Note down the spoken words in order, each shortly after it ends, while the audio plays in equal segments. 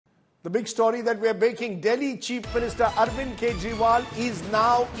The big story that we are breaking: Delhi Chief Minister Arvind Kejriwal is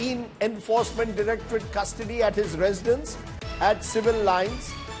now in Enforcement Directorate custody at his residence at Civil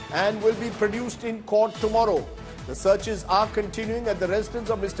Lines and will be produced in court tomorrow. The searches are continuing at the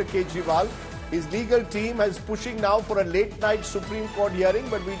residence of Mr. Kejriwal. His legal team is pushing now for a late-night Supreme Court hearing,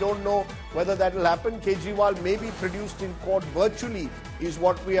 but we don't know whether that will happen. Kejriwal may be produced in court virtually, is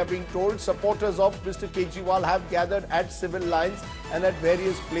what we are being told. Supporters of Mr. Kejriwal have gathered at Civil Lines and at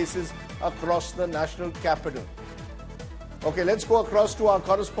various places across the national capital. Okay, let's go across to our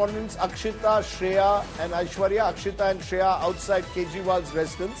correspondents, Akshita, Shreya and Aishwarya. Akshita and Shreya outside Kejriwal's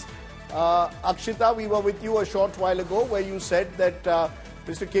residence. Akshita, we were with you a short while ago where you said that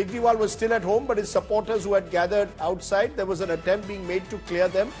Mr. Kejriwal was still at home, but his supporters who had gathered outside, there was an attempt being made to clear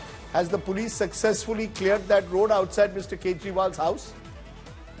them. Has the police successfully cleared that road outside Mr. Kejriwal's house?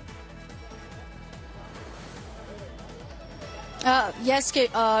 Yes,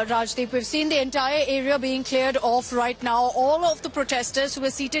 Rajdeep, we've seen the entire area being cleared off right now. All of the protesters who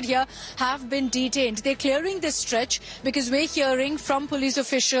are seated here have been detained. They're clearing this stretch because we're hearing from police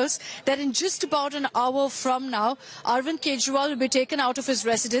officials that in just about an hour from now, Arvind Kejriwal will be taken out of his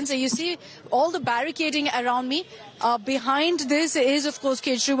residence. And you see all the barricading around me. Behind this is, of course,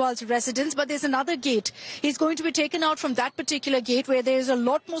 Kejriwal's residence, but there's another gate. He's going to be taken out from that particular gate where there's a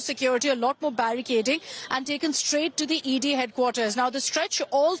lot more security, a lot more barricading, and taken straight to the ED headquarters. Now, the stretch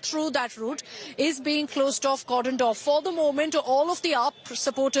all through that route is being closed off, cordoned off. For the moment, all of the AAP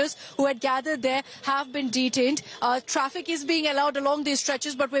supporters who had gathered there have been detained. Traffic is being allowed along these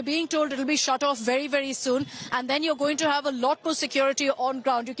stretches, but we're being told it'll be shut off very, very soon. And then you're going to have a lot more security on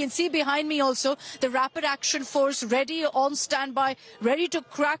ground. You can see behind me also the Rapid Action Force ready on standby, ready to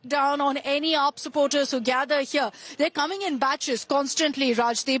crack down on any AAP supporters who gather here. They're coming in batches constantly,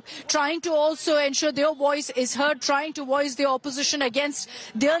 Rajdeep, trying to also ensure their voice is heard, trying to voice their opposition against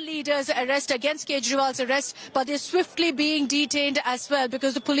their leader's arrest, against Kejriwal's arrest, but they're swiftly being detained as well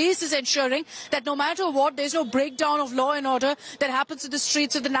because the police is ensuring that no matter what, there's no breakdown of law and order that happens in the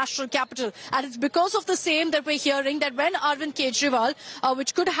streets of the national capital. And it's because of the same that we're hearing that when Arvind Kejriwal,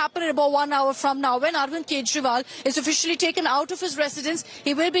 which could happen in about 1 hour from now, when Arvind Kejriwal is officially taken out of his residence,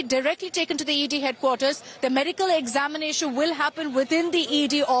 he will be directly taken to the ED headquarters. The medical examination will happen within the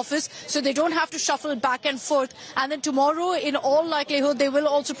ED office, so they don't have to shuffle back and forth. And then tomorrow, in all likelihood, they will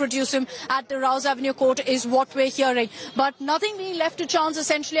also produce him at the Rouse Avenue Court, is what we're hearing. But nothing being left to chance,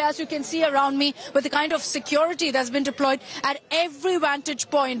 essentially, as you can see around me, with the kind of security that's been deployed at every vantage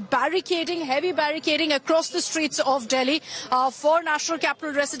point, barricading, heavy barricading across the streets of Delhi. For National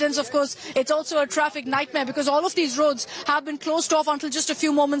Capital residents, of course, it's also a traffic nightmare because all of these roads have been closed off until just a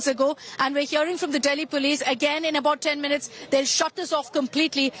few moments ago. And we're hearing from the Delhi police, again, in about 10 minutes, they'll shut this off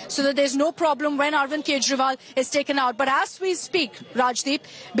completely so that there's no problem when Arvind Kejriwal is taken out. But as we speak, Rajdeep,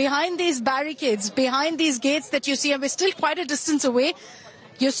 behind these barricades, behind these gates that you see, and we're still quite a distance away,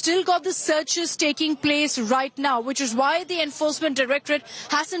 you've still got the searches taking place right now, which is why the Enforcement Directorate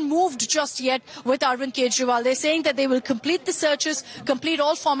hasn't moved just yet with Arvind Kejriwal. They're saying that they will complete the searches, complete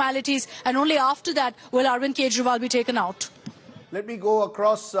all formalities, and only after that will Arvind Kejriwal be taken out. Let me go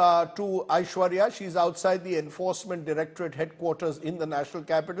across to Aishwarya. She's outside the Enforcement Directorate headquarters in the national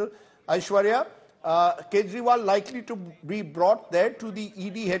capital. Aishwarya, Kejriwal likely to be brought there to the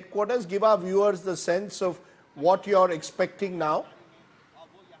ED headquarters. Give our viewers the sense of what you're expecting now.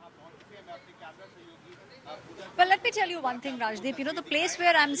 Well, let me tell you one thing, Rajdeep. You know, the place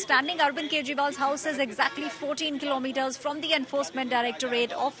where I'm standing, Arvind Kejriwal's house, is exactly 14 kilometers from the Enforcement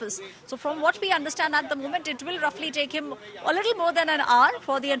Directorate office. So from what we understand at the moment, it will roughly take him a little more than an hour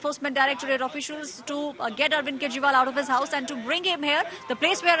for the Enforcement Directorate officials to get Arvind Kejriwal out of his house and to bring him here. The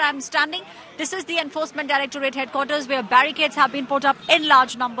place where I'm standing, this is the Enforcement Directorate headquarters where barricades have been put up in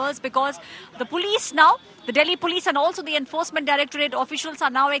large numbers because the police now, the Delhi police and also the Enforcement Directorate officials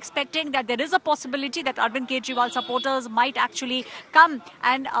are now expecting that there is a possibility that Arvind Kejriwal supporters might actually come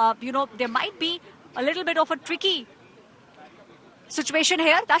and, there might be a little bit of a tricky situation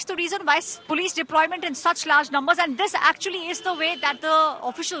here. That's the reason why police deployment in such large numbers, and this actually is the way that the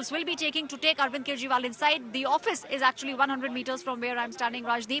officials will be taking to take Arvind Kejriwal inside. The office is actually 100 meters from where I'm standing,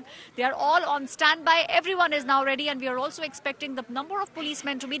 Rajdeep. They are all on standby. Everyone is now ready, and we are also expecting the number of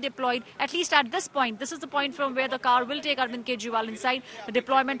policemen to be deployed, at least at this point. This is the point from where the car will take Arvind Kejriwal inside. The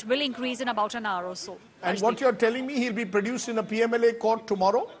deployment will increase in about an hour or so. And Rajdeep, what you're telling me, he'll be produced in a PMLA court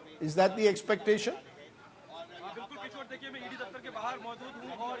tomorrow? Is that the expectation?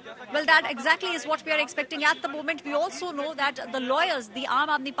 Well, that exactly is what we are expecting at the moment. We also know that the lawyers, the Aam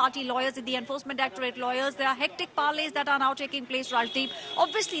Aadmi Party lawyers, the Enforcement Directorate lawyers, there are hectic parleys that are now taking place, Rajdeep.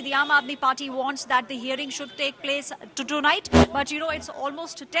 Obviously, the Aam Aadmi Party wants that the hearing should take place tonight. But, it's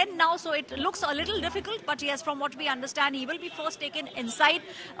almost 10 now, so it looks a little difficult. But yes, from what we understand, he will be first taken inside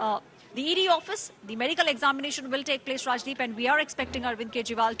the ED office. The medical examination will take place, Rajdeep, and we are expecting Arvind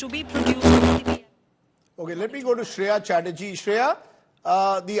Kejriwal to be produced. Okay, let me go to Shreya Chatterjee. Shreya,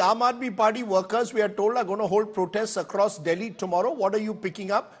 the Aam Aadmi Party workers, we are told, are going to hold protests across Delhi tomorrow. What are you picking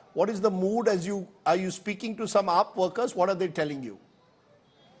up? What is the mood are you speaking to some AAP workers? What are they telling you?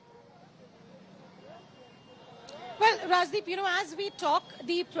 Well, Rajdeep, as we talk,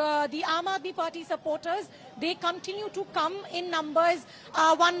 the Aam Aadmi Party supporters, they continue to come in numbers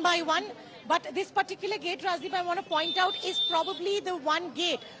one by one. But this particular gate, Rajdeep, I want to point out, is probably the one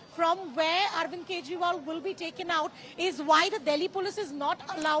gate from where Arvind Kejriwal will be taken out, is why the Delhi police is not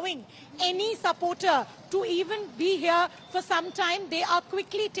allowing any supporter to even be here for some time. They are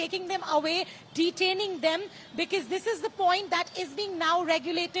quickly taking them away, detaining them, because this is the point that is being now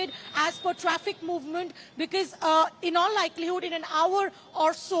regulated as per traffic movement, because in all likelihood in an hour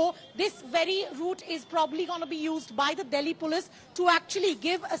or so this very route is probably going to be used by the Delhi police to actually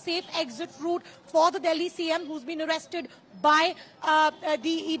give a safe exit route for the Delhi CM, who's been arrested by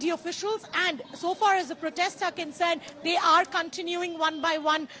the ED officials. And so far as the protests are concerned, they are continuing one by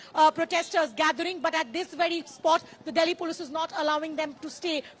one, protesters gathering, but at this very spot the Delhi police is not allowing them to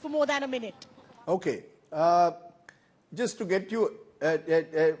stay for more than a minute. Okay, just to get you,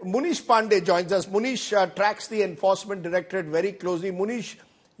 Munish Pandey joins us. Munish tracks the Enforcement Directorate very closely. Munish,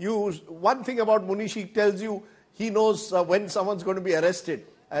 one thing about Munish, he tells you he knows when someone's going to be arrested.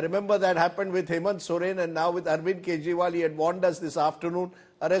 I remember that happened with Hemant Soren, and now with Arvind Kejriwal. He had warned us this afternoon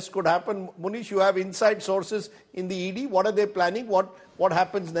arrest could happen. Munish, you have inside sources in the ED. What are they planning? What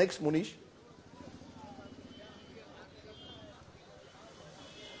happens next, Munish?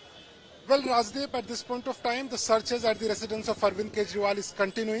 Well, Rajdeep, at this point of time, the searches at the residence of Arvind Kejriwal is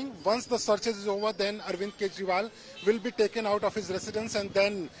continuing. Once the searches is over, then Arvind Kejriwal will be taken out of his residence, and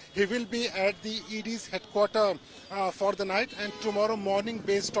then he will be at the ED's headquarters for the night. And tomorrow morning,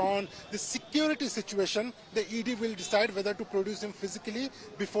 based on the security situation, the ED will decide whether to produce him physically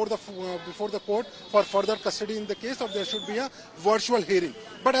before the court for further custody in the case, or there should be a virtual hearing.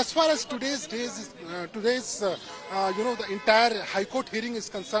 But as far as today's the entire High Court hearing is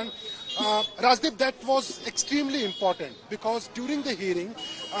concerned, Rajdeep, that was extremely important, because during the hearing,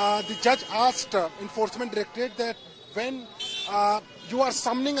 the judge asked Enforcement Directorate that when you are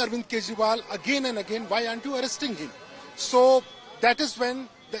summoning Arvind Kejriwal again and again, why aren't you arresting him? So that is when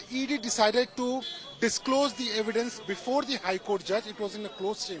the ED decided to disclose the evidence before the High Court judge. It was in a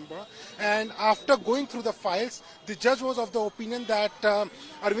closed chamber, and after going through the files, the judge was of the opinion that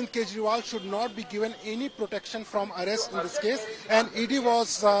Arvind Kejriwal should not be given any protection from arrest in this case, and ED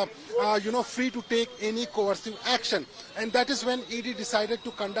was free to take any coercive action, and that is when ED decided to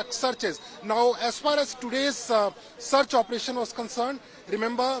conduct searches. Now, as far as today's search operation was concerned,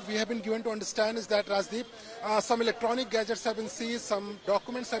 remember, we have been given to understand is that, Rajdeep, some electronic gadgets have been seized, some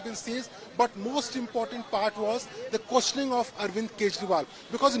documents have been seized, but most important part was the questioning of Arvind Kejriwal.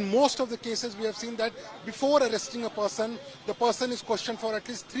 Because in most of the cases we have seen that before arresting a person, the person is questioned for at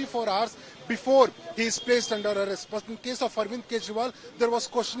least 3-4 hours before he is placed under arrest. But in case of Arvind Kejriwal, there was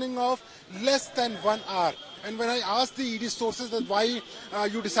questioning of less than 1 hour. And when I asked the ED sources that why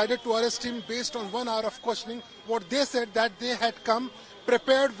you decided to arrest him based on 1 hour of questioning, what they said that they had come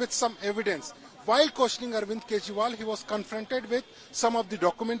prepared with some evidence. While questioning Arvind Kejriwal, he was confronted with some of the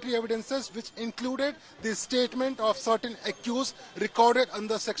documentary evidences, which included the statement of certain accused recorded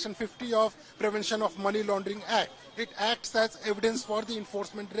under Section 50 of Prevention of Money Laundering Act. It acts as evidence for the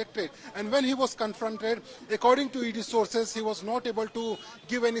Enforcement Directorate. And when he was confronted, according to ED sources, he was not able to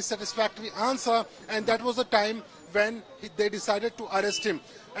give any satisfactory answer, and that was the time when they decided to arrest him.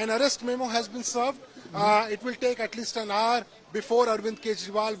 An arrest memo has been served. It will take at least an hour before Arvind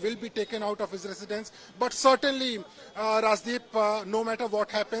Kejriwal will be taken out of his residence. But certainly, Rajdeep, no matter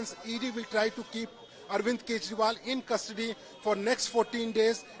what happens, ED will try to keep Arvind Kejriwal in custody for next 14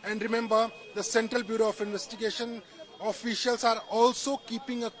 days. And remember, the Central Bureau of Investigation officials are also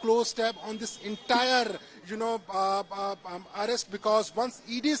keeping a close tab on this entire, arrest, because once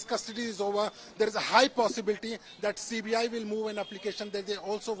ED's custody is over, there is a high possibility that CBI will move an application that they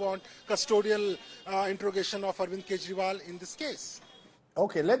also want custodial interrogation of Arvind Kejriwal in this case.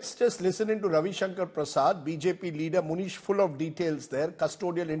 Okay, let's just listen into Ravi Shankar Prasad, BJP leader. Munish, full of details there.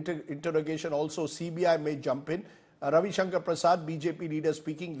 Custodial interrogation also, CBI may jump in. Ravi Shankar Prasad, BJP leader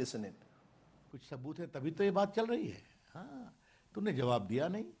speaking, listen in. कुछ सबूत है तभी तो ये बात चल रही है. हाँ, तुमने जवाब दिया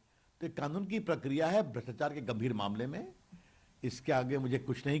नहीं। तो कानून की प्रक्रिया है भ्रष्टाचार के गंभीर मामले में, इसके आगे मुझे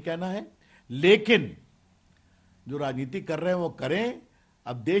कुछ नहीं कहना है। लेकिन जो राजनीति कर रहे हैं वो करें।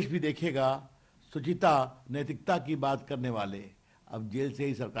 अब देश भी देखेगा, शुचिता नैतिकता की बात करने वाले अब जेल से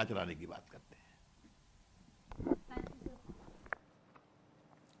ही सरकार चलाने की बात करते हैं।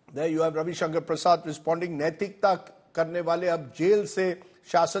 There you have Ravi Shankar Prasad responding, नैतिकता करने वाले अब जेल से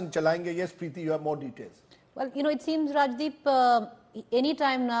शासन चलाएंगे. Yes, Preeti, you have more details. Well, it seems, Rajdeep, any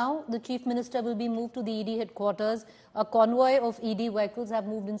time now, the Chief Minister will be moved to the ED headquarters. A convoy of ED vehicles have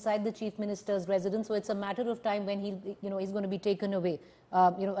moved inside the Chief Minister's residence, so it's a matter of time when he's going to be taken away.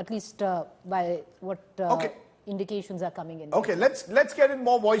 At least by what indications are coming in. Okay, let's get in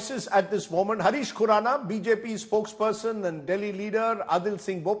more voices at this moment. Harish Khurana, BJP spokesperson and Delhi leader. Adil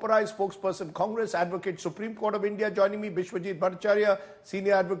Singh Boparai, spokesperson Congress, Advocate Supreme Court of India. Joining me, Bishwajit Bhattacharya,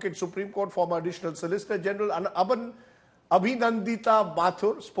 Senior Advocate Supreme Court, former Additional Solicitor General. And Abhinandita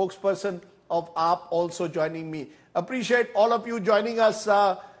Mathur, spokesperson of AAP, also joining me. Appreciate all of you joining us.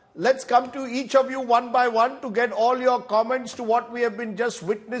 Let's come to each of you one by one to get all your comments to what we have been just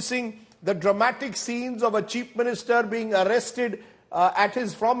witnessing. The dramatic scenes of a chief minister being arrested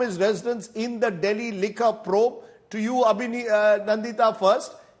from his residence in the Delhi liquor probe. To you, Nandita,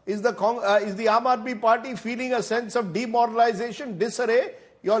 first, is the Aam Aadmi Party feeling a sense of demoralization, disarray?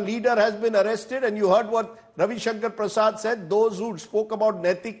 Your leader has been arrested, and you heard what Ravi Shankar Prasad said. Those who spoke about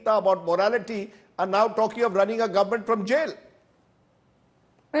naitikta, about morality, are now talking of running a government from jail.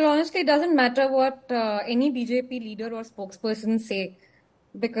 Well, honestly, it doesn't matter what any BJP leader or spokesperson say,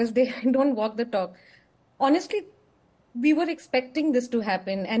 because they don't walk the talk. Honestly, we were expecting this to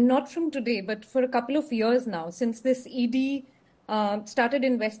happen, and not from today, but for a couple of years now, since this ED started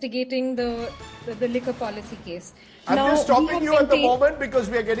investigating the liquor policy case. I'm just stopping you at the moment because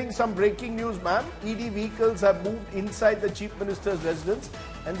we are getting some breaking news, ma'am. ED vehicles have moved inside the Chief Minister's residence,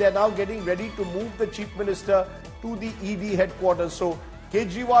 and they are now getting ready to move the Chief Minister to the ED headquarters. So,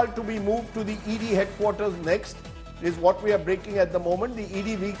 Kejriwal to be moved to the ED headquarters next is what we are breaking at the moment. The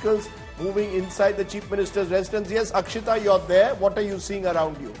ED vehicles moving inside the Chief Minister's residence. Yes, Akshita, you're there. What are you seeing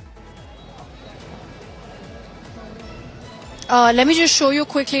around you? Let me just show you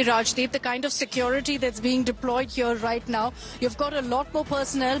quickly, Rajdeep, the kind of security that's being deployed here right now. You've got a lot more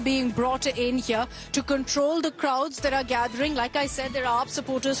personnel being brought in here to control the crowds that are gathering. Like I said, there are AAP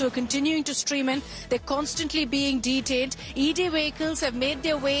supporters who are continuing to stream in. They're constantly being detained. ED vehicles have made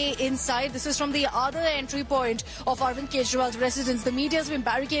their way inside. This is from the other entry point of Arvind Kejriwal's residence. The media has been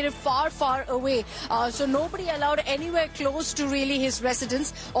barricaded far, far away. So nobody allowed anywhere close to really his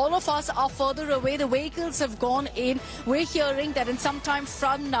residence. All of us are further away. The vehicles have gone in. We're hearing that in some time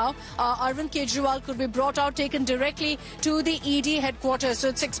from now, Arvind Kejriwal could be brought out, taken directly to the ED headquarters. So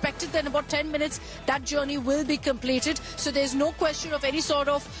it's expected that in about 10 minutes, that journey will be completed. So there's no question of any sort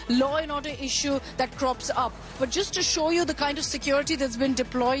of law and order issue that crops up. But just to show you the kind of security that's been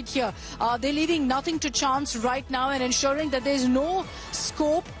deployed here, they're leaving nothing to chance right now and ensuring that there's no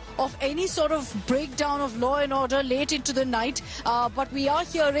scope of any sort of breakdown of law and order late into the night. But we are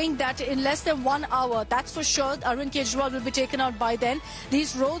hearing that in less than 1 hour, that's for sure, Arvind Kejriwal will be taken out by then.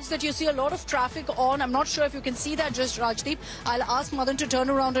 These roads that you see a lot of traffic on, I'm not sure if you can see that just, Rajdeep. I'll ask Madan to turn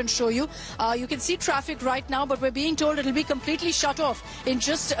around and show you. You can see traffic right now, but we're being told it'll be completely shut off in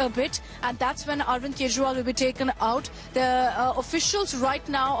just a bit. And that's when Arvind Kejriwal will be taken out. The officials right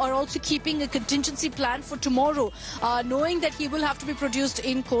now are also keeping a contingency plan for tomorrow, knowing that he will have to be produced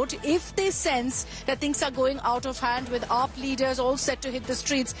in court. If they sense that things are going out of hand with AAP leaders all set to hit the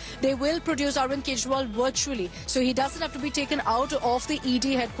streets, they will produce Arvind Kejriwal virtually. So he doesn't have to be taken out of the ED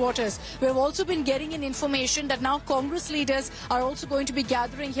headquarters. We have also been getting in information that now Congress leaders are also going to be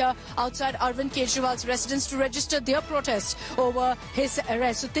gathering here outside Arvind Kejriwal's residence to register their protest over his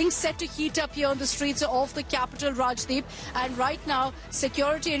arrest. So things set to heat up here on the streets of the capital, Rajdeep. And right now,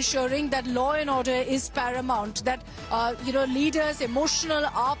 security ensuring that law and order is paramount. That, leaders, emotional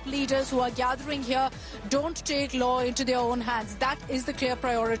AAP leaders who are gathering here don't take law into their own hands. That is the clear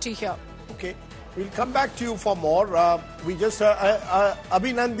priority here. Okay, we'll come back to you for more. We just,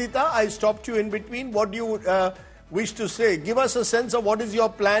 Abhinandita, I stopped you in between. What do you wish to say? Give us a sense of what is your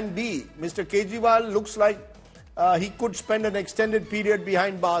plan B. Mr. Kejriwal looks like he could spend an extended period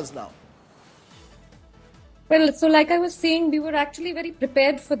behind bars now. Well, so like I was saying, we were actually very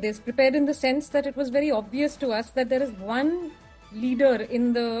prepared for this. Prepared in the sense that it was very obvious to us that there is one leader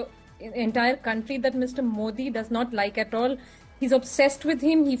in the entire country that Mr. Modi does not like at all. He's obsessed with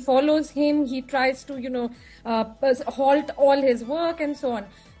him. He follows him. He tries to, halt all his work and so on.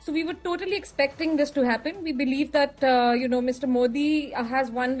 So we were totally expecting this to happen. We believe that, Mr. Modi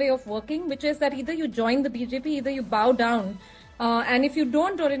has one way of working, which is that either you join the BJP, either you bow down. And if you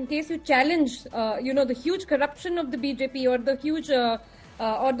don't, or in case you challenge, the huge corruption of the BJP or the huge,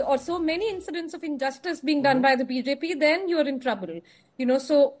 or so many incidents of injustice being done by the BJP, then you're in trouble.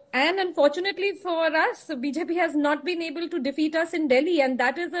 And unfortunately for us, the BJP has not been able to defeat us in Delhi, and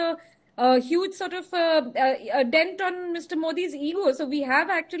that is a huge sort of a dent on Mr. Modi's ego. So we have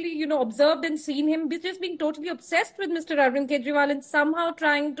actually, observed and seen him just being totally obsessed with Mr. Arvind Kejriwal and somehow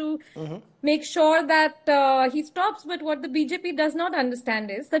trying to make sure that he stops. But what the BJP does not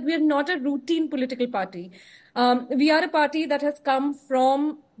understand is that we are not a routine political party. We are a party that has come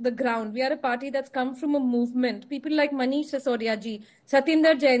from the ground. We are a party that's come from a movement. People like Manish Sisodia ji,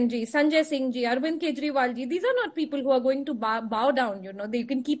 Satinder Jain ji, Sanjay Singh ji, Arvind Kejriwal ji, these are not people who are going to bow down. You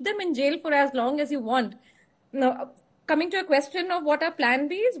can keep them in jail for as long as you want. Now, coming to a question of what our plan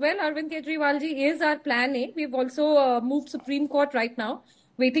B is, well, Arvind Kejriwal ji is our plan A. We've also moved Supreme Court right now,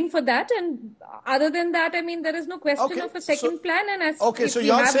 waiting for that. And other than that, I mean, there is no question of a second plan. And so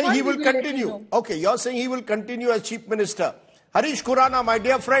you're saying he will continue. Okay, you're saying he will continue as Chief Minister. Harish Khurana, my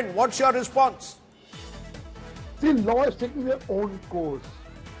dear friend, what's your response? See, law is taking their own course.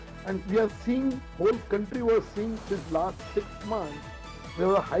 And we are seeing, whole country was seeing since last 6 months, there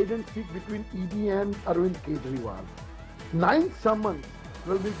was a hide and seek between ED and Arvind Kejriwal. 9 summons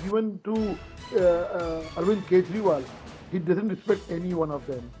will be given to Arvind Kejriwal. He doesn't respect any one of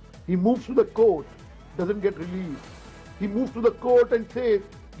them. He moves to the court, doesn't get released. He moves to the court and says,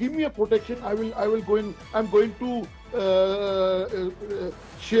 give me a protection, I will go in, I'm going to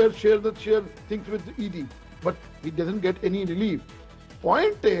share things with the ED. But he doesn't get any relief.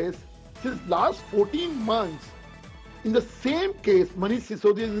 Point is, since last 14 months, in the same case, Manish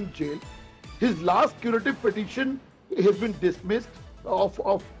Sisodia is in jail. His last curative petition has been dismissed of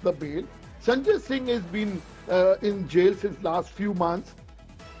the bail. Sanjay Singh has been in jail since last few months.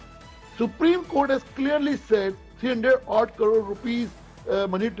 Supreme Court has clearly said 300 odd crore rupees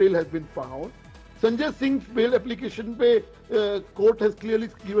money trail has been found. Sanjay Singh's bail application pe court has clearly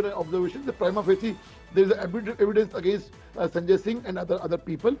given an observation. The prima facie there is evidence against Sanjay Singh and other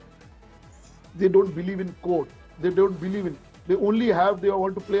people. They don't believe in court. They don't believe in. They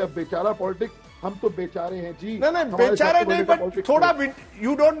want to play a bechara politics. हम तो बेचारे हैं जी. No, बेचारे नहीं, but थोड़ा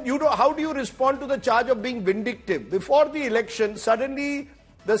you don't. How do you respond to the charge of being vindictive? Before the election, suddenly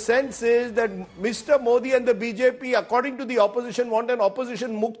the sense is that Mr. Modi and the BJP, according to the opposition, want an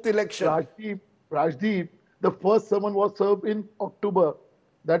opposition mukt election. Rajdeep, the first summon was served in October.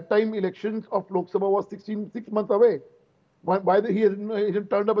 That time elections of Lok Sabha was 6 months away. He hasn't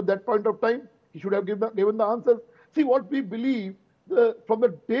turned up at that point of time? He should have given the answers. See, what we believe, from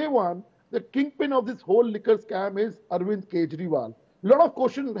the day one, the kingpin of this whole liquor scam is Arvind Kejriwal. A lot of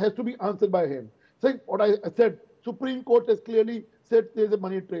questions has to be answered by him. So what I said, Supreme Court has clearly said there is a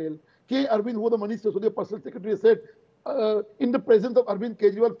money trail. K. Arvind, who the Manish Sisodia personal secretary, said in the presence of Arvind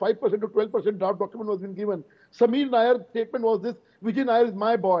Kejriwal, 5% to 12% draft document was been given. Sameer Nair's statement was this, Vijay Nair is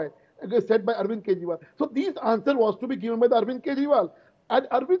my boy, said by Arvind Kejriwal. So these answer was to be given by the Arvind Kejriwal. And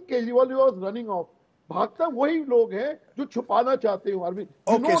Arvind Kejriwal was running off. भागता वही लोग हैं जो छुपाना चाहते हो Arvind.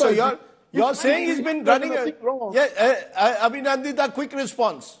 Okay, so you're saying he's been running. Abhinandita, quick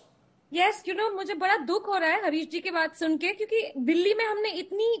response. Yes, मुझे बड़ा दुख हो रहा है हरीश जी की बात सुन के, क्योंकि दिल्ली में हमने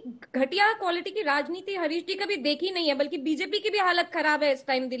इतनी घटिया क्वालिटी की राजनीति हरीश जी कभी देखी नहीं है, बल्कि बीजेपी की भी हालत खराब है इस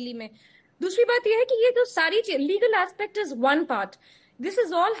टाइम दिल्ली में. दूसरी बात यह है कि ये जो सारी legal aspect is one part. This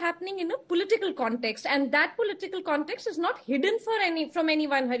is all happening in a political context, and that political context is not hidden from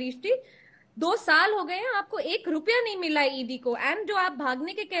anyone, Harish ji. 2 साल हो गए हैं, आपको 1 रुपया नहीं मिला है ईडी को. एंड जो आप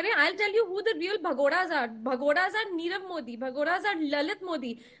भागने के कह रहे हैं, I'll tell you who the real Bhagodas are. Bhagodas are Nirav Modi. Bhagodas are Lalit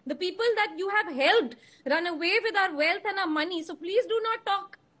Modi. The people that you have helped run away with our wealth and our money. So please do not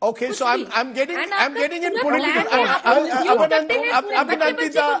talk. Okay, so I'm getting in political.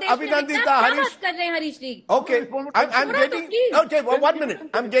 Abhinandita, Harish. Okay, I'm getting. Okay, 1 minute.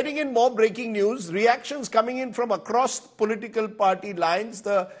 I'm getting in more breaking news. Reactions coming in from across political party lines.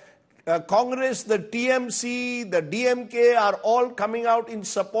 The Congress, the TMC, the DMK are all coming out in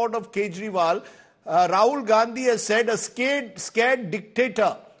support of Kejriwal. Rahul Gandhi has said a scared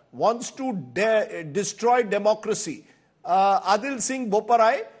dictator wants to destroy democracy. Adil Singh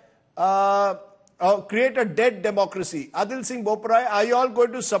Boparai, create a dead democracy. Adil Singh Boparai, are you all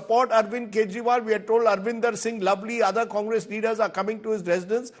going to support Arvind Kejriwal? We are told Arvinder Singh Lovely, other Congress leaders are coming to his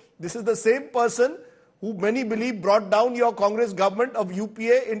residence. This is the same person who many believe brought down your Congress government of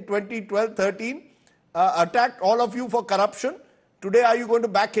UPA in 2012-13, attacked all of you for corruption. Today, are you going to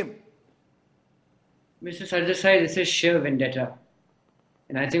back him? Mr. Sardesai, this is sheer vendetta.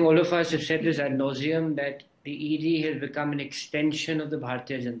 And I think all of us have said this ad nauseum, that the ED has become an extension of the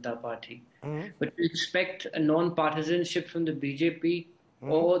Bharatiya Janata Party. But to expect a non-partisanship from the BJP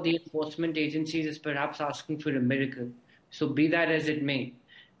or the enforcement agencies is perhaps asking for a miracle. So be that as it may,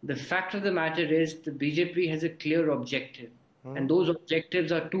 the fact of the matter is the BJP has a clear objective. And those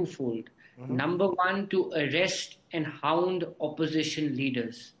objectives are twofold. Number one, to arrest and hound opposition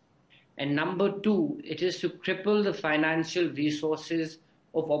leaders. And number two, it is to cripple the financial resources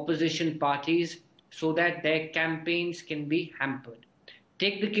of opposition parties so that their campaigns can be hampered.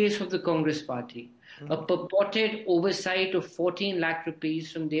 Take the case of the Congress party. A purported oversight of 14 lakh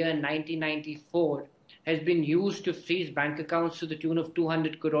rupees from the year 1994 has been used to freeze bank accounts to the tune of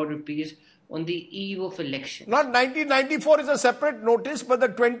 200 crore rupees on the eve of election. Not 1994 is a separate notice, but the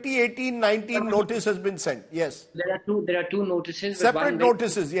 2018-19 notice has been sent. Yes. There are two notices. Separate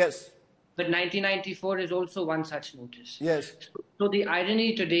notices, yes. But 1994 is also one such notice. Yes. So the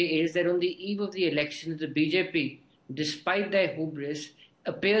irony today is that on the eve of the election, the BJP, despite their hubris,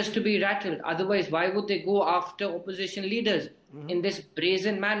 appears to be rattled. Otherwise, why would they go after opposition leaders in this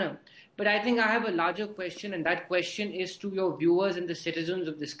brazen manner? But I think I have a larger question, and that question is to your viewers and the citizens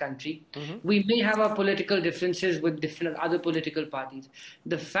of this country. We may have our political differences with different other political parties.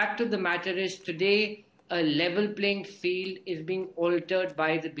 The fact of the matter is today a level playing field is being altered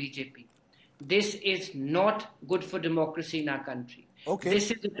by the BJP. This is not good for democracy in our country. This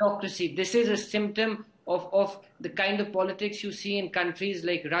is autocracy. This is a symptom of the kind of politics you see in countries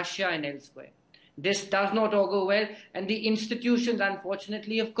like Russia and elsewhere. This does not augur well, and the institutions,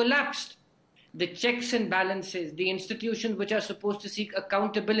 unfortunately, have collapsed. The checks and balances, the institutions which are supposed to seek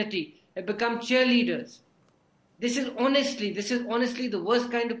accountability, have become cheerleaders. This is honestly the worst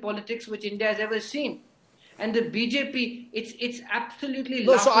kind of politics which India has ever seen. And the BJP, it's absolutely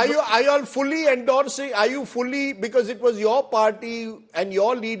no. So laughable. are you all fully endorsing? Are you fully, because it was your party and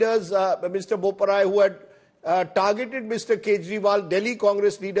your leaders, Mr. Boparai, who had targeted Mr. Kejriwal, Delhi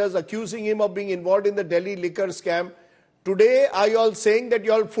Congress leaders, accusing him of being involved in the Delhi liquor scam. Today, are you all saying that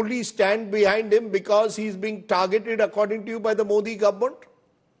you all fully stand behind him because he's being targeted, according to you, by the Modi government?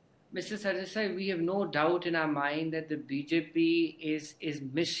 Mr. Sardesai, we have no doubt in our mind that the BJP is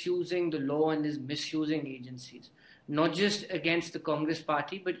misusing the law and is misusing agencies. Not just against the Congress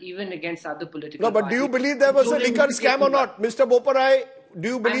party, but even against other political parties. No, but do you believe there was a liquor scam or not? Mr. Boparai, do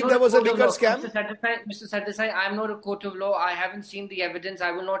you believe there was a liquor scam? Mr. Sardesai, I'm not a court of law. I haven't seen the evidence.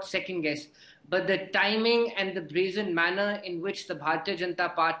 I will not second guess. But the timing and the brazen manner in which the Bharatiya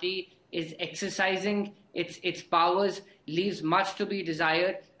Janata Party is exercising its powers leaves much to be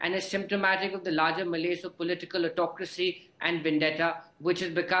desired and is symptomatic of the larger malaise of political autocracy and vendetta, which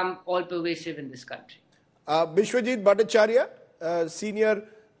has become all-pervasive in this country. Bishwajit Bhattacharya, senior,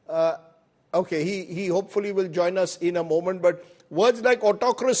 he hopefully will join us in a moment, but words like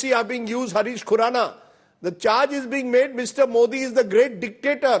autocracy are being used. Harish Khurana, the charge is being made, Mr. Modi is the great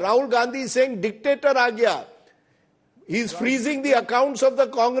dictator. Rahul Gandhi is saying dictator aa gaya. He's freezing the accounts of the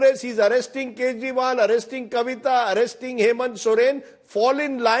Congress. He's arresting Kejriwal, arresting Kavita, arresting Hemant Soren. Fall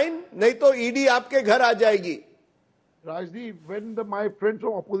in line, nahi to ED aapke ghar aa jayegi. Rajdeep, when my friends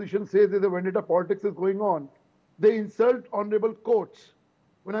from opposition say that the vendetta politics is going on, they insult honorable courts.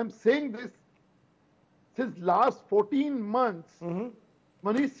 When I'm saying this, since last 14 months,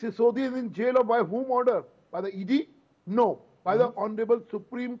 Manish Sisodia is in jail, or by whom order? By the ED? No. By the Honorable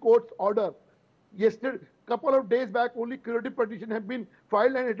Supreme Court's order. Yesterday, couple of days back, only curative petition have been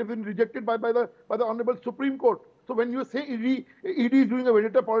filed and it has been rejected by the Honorable Supreme Court. So when you say ED is doing a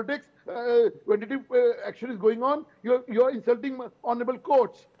vendetta politics, vendetta action is going on, you're insulting honorable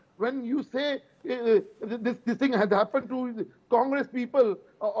courts. When you say this thing has happened to Congress people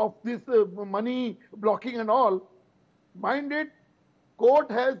of this money blocking and all, mind it, court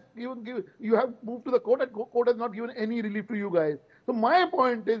has given, you have moved to the court and court has not given any relief to you guys. So my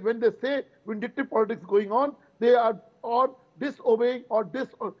point is, when they say vindictive politics going on, they are or disobeying or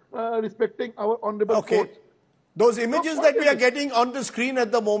disrespecting our honorable courts. Those images that we are getting on the screen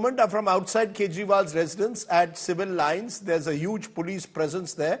at the moment are from outside Kejriwal's residence at civil lines. There's a huge police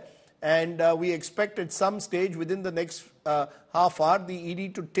presence there, and we expect at some stage within the next half hour the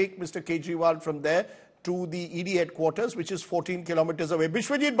ED to take Mr. Kejriwal from there to the ED headquarters, which is 14 kilometers away.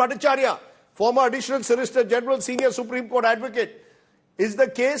 Bishwajit Bhattacharya, former Additional Solicitor General, Senior Supreme Court Advocate. Is the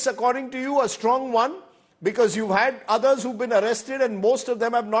case, according to you, a strong one? Because you've had others who've been arrested and most of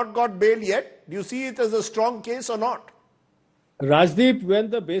them have not got bail yet. Do you see it as a strong case or not? Rajdeep,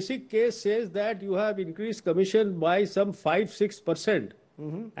 when the basic case says that you have increased commission by some 5-6%,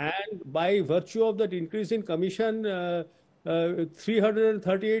 and by virtue of that increase in commission,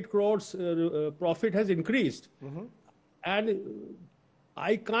 338 crores profit has increased. And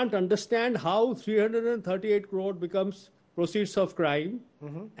I can't understand how 338 crore becomes proceeds of crime.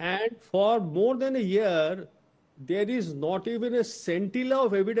 And for more than a year, there is not even a scintilla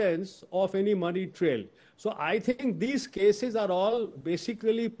of evidence of any money trail. So I think these cases are all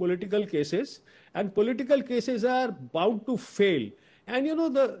basically political cases, and political cases are bound to fail. And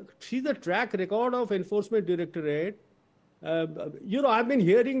see the track record of Enforcement Directorate. I've been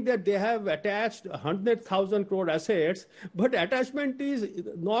hearing that they have attached 100,000 crore assets, but attachment is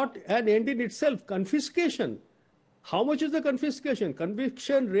not an end in itself. Confiscation. How much is the confiscation?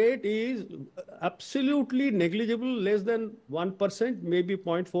 Conviction rate is absolutely negligible, less than 1%, maybe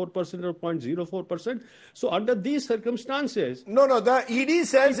 0.4% or 0.04%. So under these circumstances... No, the ED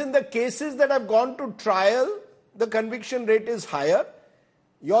says in the cases that have gone to trial, the conviction rate is higher.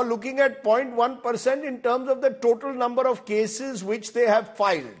 You're looking at 0.1% in terms of the total number of cases which they have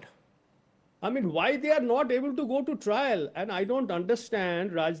filed. I mean, why they are not able to go to trial? And I don't understand,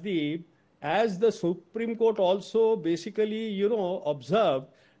 Rajdeep, as the Supreme Court also basically, observed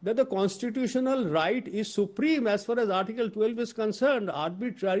that the constitutional right is supreme as far as Article 12 is concerned,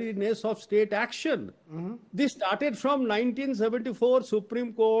 arbitrariness of state action. This started from 1974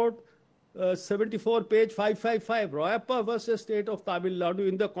 Supreme Court, 74 page 555, Royappa versus State of Tamil Nadu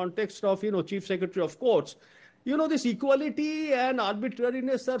in the context of, Chief Secretary of Courts. This equality and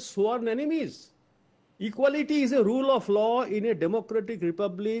arbitrariness are sworn enemies. Equality is a rule of law in a democratic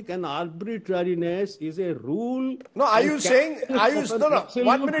republic, and arbitrariness is a rule. No, are you saying, no,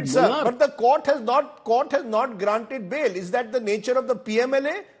 1 minute, sir, but the court has not granted bail. Is that the nature of the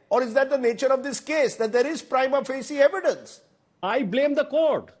PMLA, or is that the nature of this case, that there is prima facie evidence? I blame the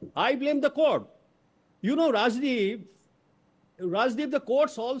court. Rajdeep, the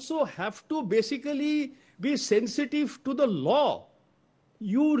courts also have to basically be sensitive to the law.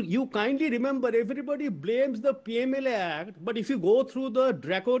 You kindly remember, everybody blames the PMLA Act, but if you go through the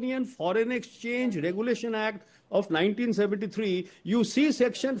draconian Foreign Exchange Regulation Act of 1973, you see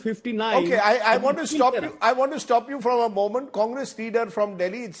Section 59. Okay, I want to stop you. I want to stop you for a moment. Congress leader from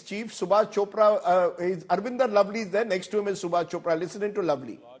Delhi, its chief, Subhash Chopra, Arvinder Lovely is there. Next to him is Subhash Chopra. Listening to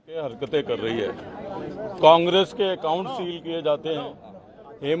Lovely. हरकतें कर रही है, कांग्रेस के account seal किए जाते हैं,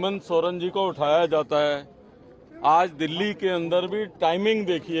 हेमंत सोरेन जी को उठाया जाता है। आज दिल्ली के अंदर भी टाइमिंग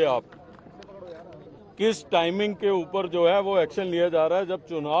देखिए आप, किस टाइमिंग के ऊपर जो है वो एक्शन लिया जा रहा है जब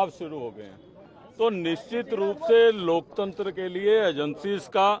चुनाव शुरू हो गए हैं। तो निश्चित रूप से लोकतंत्र के लिए एजेंसीज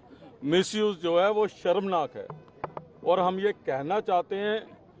का मिसयूज जो है वो शर्मनाक है, और हम ये कहना चाहते हैं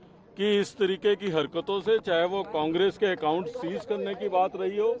कि इस तरीके की हरकतों से, चाहे वो कांग्रेस के अकाउंट सीज करने की बात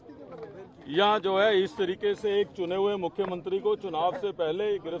रही हो, या जो है इस तरीके से एक चुने हुए मुख्यमंत्री को चुनाव से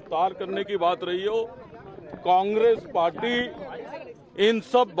पहले गिरफ्तार करने की बात रही हो, कांग्रेस पार्टी इन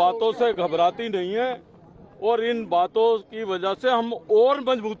सब बातों से घबराती नहीं है, और इन बातों की वजह से हम और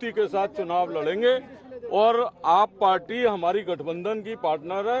मजबूती के साथ चुनाव लड़ेंगे। और आप पार्टी हमारी गठबंधन की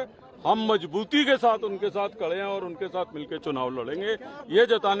पार्टनर है, हम मजबूती के साथ उनके साथ खड़े हैं और उनके साथ मिलकर चुनाव लड़ेंगे। ये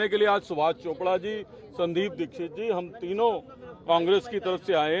जताने के लिए आज सुभाष चोपड़ा जी, संदीप दीक्षित जी, हम तीनों कांग्रेस की तरफ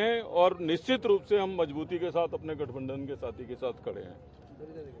से आए हैं, और निश्चित रूप से हम मजबूती के साथ अपने गठबंधन के साथी के साथ खड़े हैं।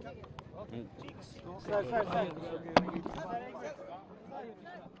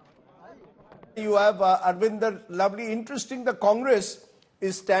 You have Arvinder Lovely. Interesting, the Congress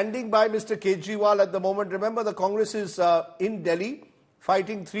is standing by Mr. Kejriwal at the moment. Remember, the Congress is in Delhi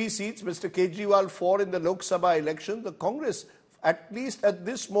fighting 3 seats. Mr. Kejriwal 4 in the Lok Sabha election. The Congress, at least at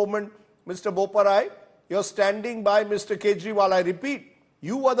this moment, Mr. Boparai, you're standing by Mr. Kejriwal. I repeat,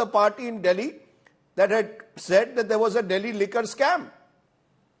 you were the party in Delhi that had said that there was a Delhi liquor scam.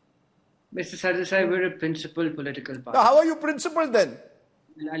 Mr. Sardesai, we're a principled political party. Now, how are you principled then?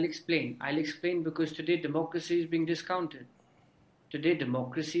 I'll explain. I'll explain, because today democracy is being discounted. Today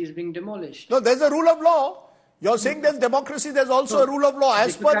democracy is being demolished. No, there's a rule of law. You're saying there's democracy, there's also a rule of law.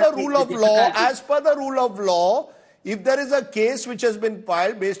 As per the rule of law, if there is a case which has been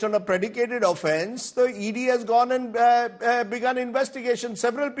filed based on a predicated offense, the ED has gone and begun investigation.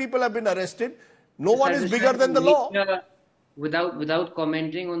 Several people have been arrested. No one is bigger than the law. Without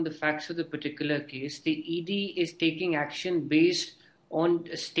commenting on the facts of the particular case, the ED is taking action based on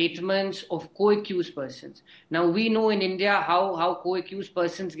statements of co-accused persons. Now, we know in India how co-accused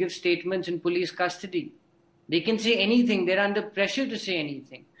persons give statements in police custody. They can say anything. They're under pressure to say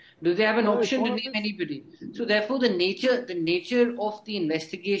anything. Do they have an option to name anybody? So therefore, the nature of the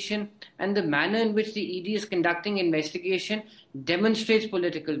investigation and the manner in which the ED is conducting investigation demonstrates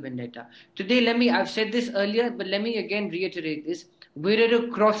political vendetta. Today, I've said this earlier, but let me again reiterate this. We're at a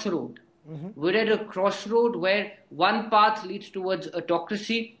crossroad. We're at a crossroad where one path leads towards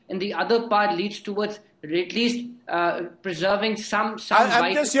autocracy and the other path leads towards at least preserving some.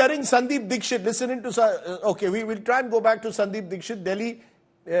 I'm just hearing Sandeep Dixit, listening to. Okay, we will try and go back to Sandeep Dixit. Delhi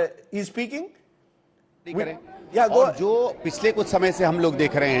is speaking. और जो पिछले कुछ समय से हम लोग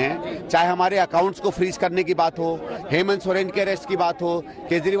देख रहे हैं, चाहे हमारे अकाउंट्स को फ्रीज करने की बात हो, हेमंत सोरेन के अरेस्ट की बात हो,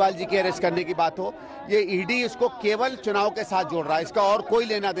 केजरीवाल जी के अरेस्ट करने की बात हो, ये ईडी इसको केवल चुनाव के साथ जोड़ रहा है, इसका और कोई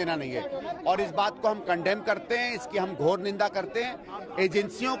लेना देना नहीं है। और इस बात को हम कंडेम करते हैं, इसकी हम घोर निंदा करते हैं।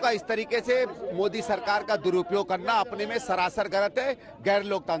 एजेंसियों का इस तरीके से मोदी सरकार का दुरुपयोग करना अपने में सरासर गलत है, गैर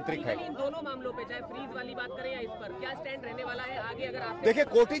लोकतांत्रिक है। इन दोनों मामलों पे, चाहे फ्रीज वाली बात करें या इस पर, क्या स्टैंड रहने वाला है आगे? अगर आप देखिए,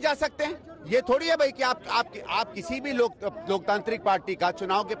 कोर्ट ही जा सकते हैं। ये थोड़ी है भाई कि आप किसी भी लोकतांत्रिक पार्टी का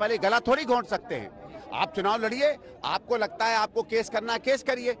चुनाव के पहले गला थोड़ी घोंट सकते हैं। आप चुनाव लड़िए, आपको लगता है आपको केस करना है, केस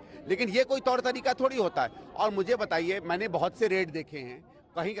करिए, लेकिन ये कोई तौर तरीका थोड़ी होता है। और मुझे बताइए, मैंने बहुत से रेड देखे हैं,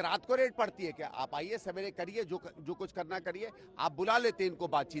 कहीं रात को रेड पड़ती है क्या? आप आइए, सवेरे करिए, जो कुछ करना करिए। आप बुला लेते इनको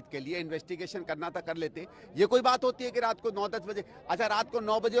बातचीत के लिए, इन्वेस्टिगेशन करना था कर लेते। ये कोई बात होती है कि रात को 9-10 बजे? अच्छा, रात को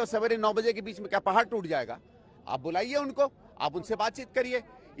 9 बजे और सवेरे 9 बजे के बीच में क्या पहाड़ टूट जाएगा? आप बुलाइए उनको, आप उनसे बातचीत करिए।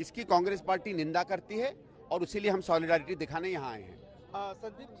 इसकी कांग्रेस पार्टी निंदा करती है और इसीलिए हम सॉलिडारिटी दिखाने यहाँ आए हैं।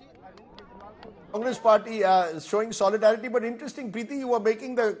 Sandeep ji, Congress party showing solidarity, but interesting, Preeti, you were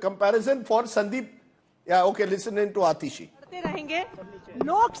making the comparison for Sandeep. Yeah, okay, listen in to Atishi. रहेंगे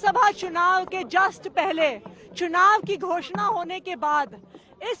लोकसभा चुनाव के जस्ट पहले, चुनाव की घोषणा होने के बाद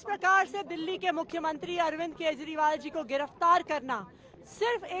इस प्रकार से दिल्ली के मुख्यमंत्री अरविंद केजरीवाल जी को गिरफ्तार करना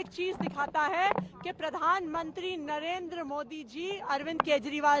सिर्फ एक चीज दिखाता है कि प्रधानमंत्री नरेंद्र मोदी जी अरविंद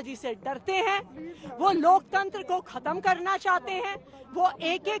केजरीवाल जी से डरते हैं। वो लोकतंत्र को खत्म करना चाहते हैं। वो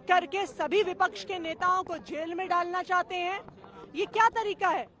एक एक करके सभी विपक्ष के नेताओं को जेल में डालना चाहते हैं। ये क्या तरीका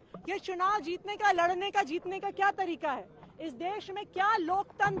है? ये चुनाव जीतने का, लड़ने का, जीतने का क्या तरीका है? इस देश में क्या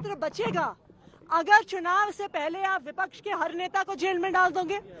लोकतंत्र बचेगा अगर चुनाव से पहले आप विपक्ष के हर नेता को जेल में डाल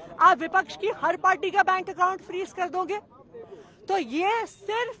दोगे? आप विपक्ष की हर पार्टी का बैंक अकाउंट फ्रीज कर दोगे? तो ये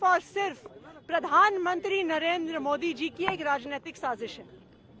सिर्फ और सिर्फ प्रधानमंत्री नरेंद्र मोदी जी की एक राजनीतिक साजिश है।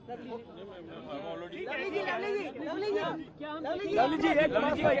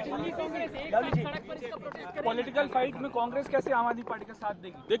 पॉलिटिकल फाइट में कांग्रेस कैसे आम आदमी पार्टी का साथ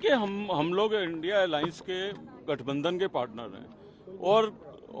देगी? देखिए, हम लोग इंडिया अलायंस के गठबंधन के पार्टनर हैं और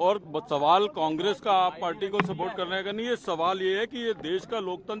सवाल कांग्रेस का आप पार्टी को सपोर्ट करने का नहीं है। सवाल ये है कि ये देश का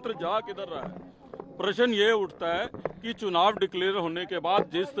लोकतंत्र जा किधर रहा है। प्रश्न ये उठता है कि चुनाव डिक्लेयर होने के बाद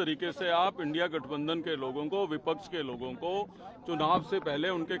जिस तरीके से आप इंडिया गठबंधन के लोगों को, विपक्ष के लोगों को चुनाव से पहले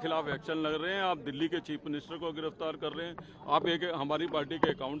उनके खिलाफ एक्शन लग रहे हैं, आप दिल्ली के चीफ मिनिस्टर को गिरफ्तार कर रहे हैं, आप हमारी पार्टी के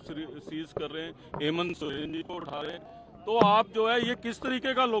अकाउंट सीज कर रहे हैं, हेमंत सोरेन जी को उठा रहे हैं, तो आप जो है ये किस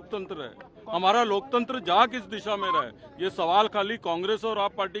तरीके का लोकतंत्र है? हमारा लोकतंत्र जा किस दिशा में रहा है? ये सवाल खाली कांग्रेस और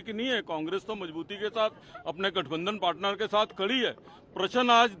आप पार्टी की नहीं है। कांग्रेस तो मजबूती के साथ अपने गठबंधन पार्टनर के साथ खड़ी है। प्रश्न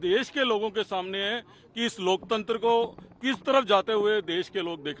आज देश के लोगों के सामने है कि इस लोकतंत्र को किस तरफ जाते हुए देश के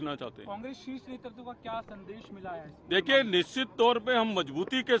लोग देखना चाहते हैं। कांग्रेस शीर्ष नेतृत्व का क्या संदेश मिला है? देखिए, निश्चित तौर पे हम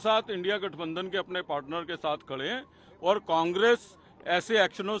मजबूती के साथ इंडिया गठबंधन के अपने पार्टनर के साथ खड़े हैं और कांग्रेस ऐसे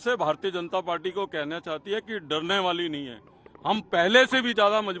एक्शनों से भारतीय जनता पार्टी को कहना चाहती है कि डरने वाली नहीं है। हम पहले से भी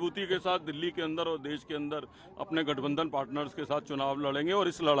ज्यादा मजबूती के साथ दिल्ली के अंदर और देश के अंदर अपने गठबंधन पार्टनर्स के साथ चुनाव लड़ेंगे और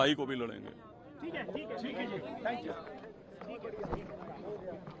इस लड़ाई को भी लड़ेंगे। ठीक है जी, thank you.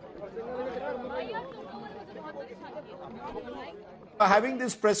 Having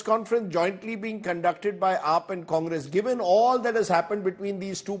this press conference jointly being conducted by AAP and Congress, given all that has happened between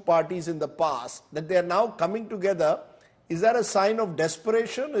these two parties in the past, that they are now coming together, is that a sign of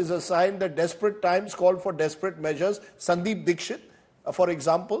desperation? Is a sign that desperate times call for desperate measures? Sandeep Dixit, for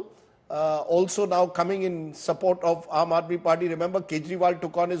example, also now coming in support of Aam Aadmi Party. Remember, Kejriwal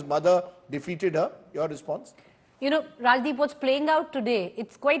took on his mother, defeated her. Your response? You know, Rajdeep, what's playing out today,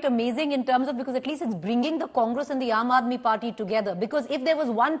 it's quite amazing in terms of, because at least it's bringing the Congress and the Aam Aadmi Party together. Because if there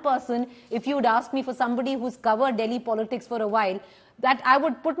was one person, if you'd ask me for somebody who's covered Delhi politics for a while, that I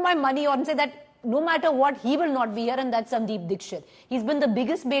would put my money on and say that no matter what, he will not be here, and that's Sandeep Dixit. He's been the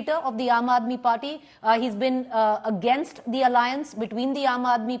biggest baiter of the Aam Aadmi Party. He's been against the alliance between the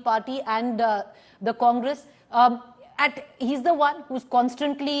Aam Aadmi Party and the Congress. He's the one who's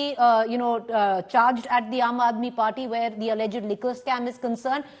constantly, charged at the Aam Aadmi Party where the alleged liquor scam is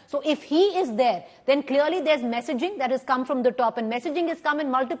concerned. So if he is there, then clearly there's messaging that has come from the top. And messaging has come in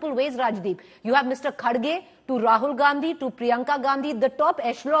multiple ways, Rajdeep. You have Mr. Khadge to Rahul Gandhi to Priyanka Gandhi. The top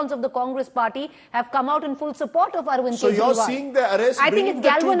echelons of the Congress party have come out in full support of Arvind Kejriwal. So you're seeing the arrest. I think it's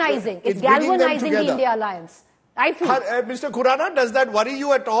galvanizing. It's galvanizing the India alliance. I feel. Mr. Khurana, does that worry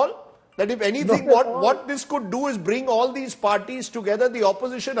you at all? That if anything, what this could do is bring all these parties together. The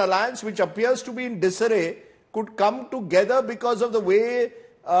opposition alliance, which appears to be in disarray, could come together because of the way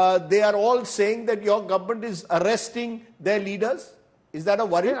they are all saying that your government is arresting their leaders. Is that a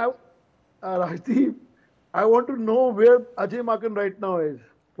worry? Rajdeep, I want to know where Ajay Maken right now is.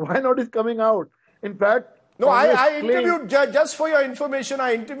 Why not is coming out? In fact, no, I interviewed, just for your information,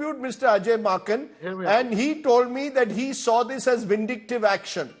 I interviewed Mr. Ajay Maken, and he told me that he saw this as vindictive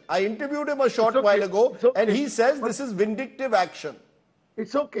action. I interviewed him a short while ago, and he says this is vindictive action.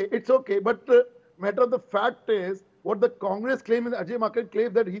 It's okay, but matter of the fact is, what the Congress claim is, Ajay Maken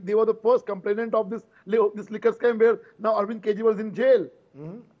claims that they were the first complainant of this liquor scam where now Arvind Kejriwal is in jail.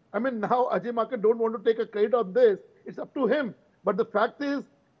 I mean, now Ajay Maken don't want to take a credit of this. It's up to him. But the fact is,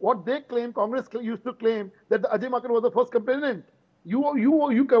 what they claim, Congress used to claim that Ajay Maken was the first complainant.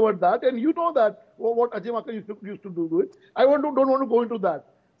 You covered that, and you know that what Ajay Maken used to do it. I don't want to go into that.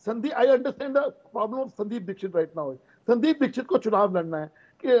 Sandeep, I understand the problem of Sandeep Dixit right now. Sandeep Dixit ko chunav ladna hai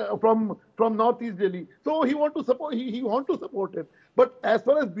from Northeast Delhi, so he want to support it. But as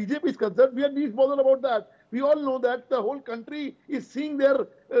far as BJP is concerned, we are least bothered about that. We all know that the whole country is seeing their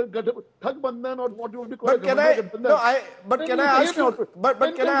Thakbandhan or what you would call it. Can I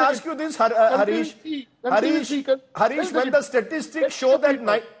ask you this, Harish? Harish, when the statistics show that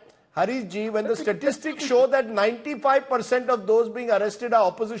when the statistics show that 95% of those being arrested are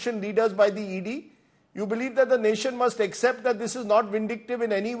opposition leaders by the ED, you believe that the nation must accept that this is not vindictive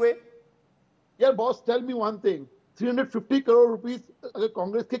in any way? Yeah, boss, tell me one thing. 350 crore rupees, if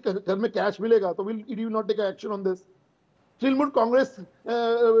Congress ke ghar mein cash milega, so ED will not take action on this. Trinamool Congress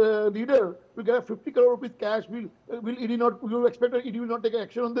leader will get 50 crore rupees cash. Will ED not? You expect ED will not take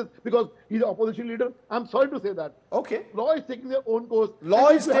action on this because he's the opposition leader? I'm sorry to say that. Okay. Law is taking their own course. Law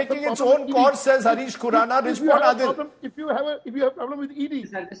is taking its own course, says Harish Khurana. Respond, Adil. If you have a problem with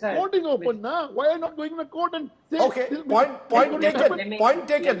ED, court is open now. Why are you not going to court and say? Okay. Point taken. Point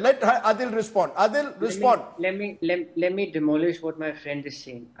taken. Let Adil respond. Adil, respond. Let me demolish what my friend is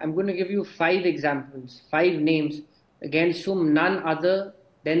saying. I'm going to give you 5 examples, 5 names against whom none other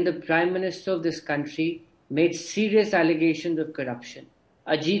than the Prime Minister of this country made serious allegations of corruption.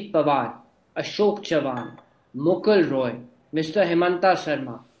 Ajit Pawar, Ashok Chavan, Mukul Roy, Mr. Hemanta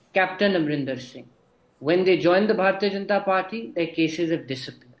Sharma, Captain Amrinder Singh. When they joined the Bharatiya Janata Party, their cases have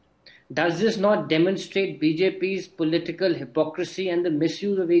disappeared. Does this not demonstrate BJP's political hypocrisy and the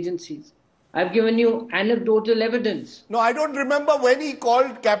misuse of agencies? I've given you anecdotal evidence. No, I don't remember when he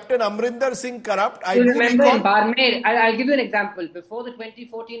called Captain Amrinder Singh corrupt. I remember in Barmer. I'll give you an example. Before the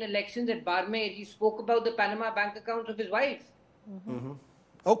 2014 elections at Barmer, he spoke about the Panama bank accounts of his wife.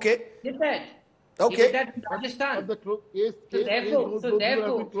 Okay. Did that. Okay. He did that in Rajasthan.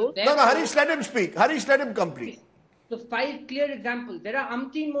 No, Harish, let him speak. Harish, let him complete. So 5 clear examples. There are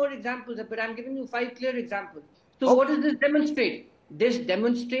umpteen more examples, but I'm giving you 5 clear examples. So what does this demonstrate? This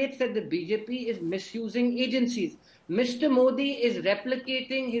demonstrates that the BJP is misusing agencies. Mr. Modi is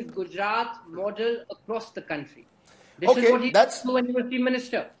replicating his Gujarat model across the country. This is what he did when he was Chief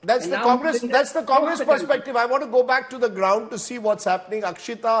Minister. That's the Congress perspective. I want to go back to the ground to see what's happening.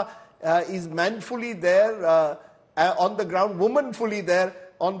 Akshita is manfully there on the ground, womanfully there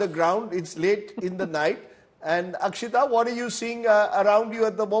on the ground. It's late in the night. And Akshita, what are you seeing around you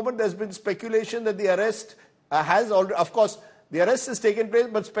at the moment? There's been speculation that the arrest has already, of course, the arrest has taken place,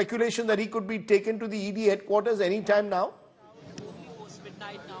 but speculation that he could be taken to the ED headquarters anytime now?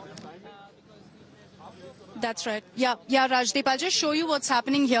 That's right. Yeah, Rajdeep. I'll just show you what's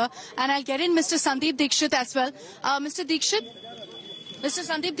happening here, and I'll get in Mr. Sandeep Dixit as well. Mr.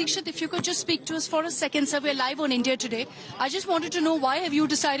 Sandeep Dixit, if you could just speak to us for a second, sir. We're live on India Today. I just wanted to know, why have you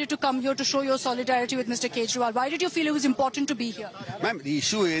decided to come here to show your solidarity with Mr. Kejriwal? Why did you feel it was important to be here? Ma'am, the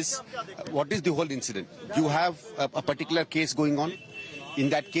issue is, what is the whole incident? You have a particular case going on. In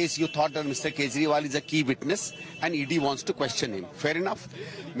that case, you thought that Mr. Kejriwal is a key witness and ED wants to question him. Fair enough.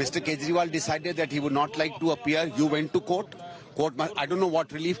 Mr. Kejriwal decided that he would not like to appear. You went to court. I don't know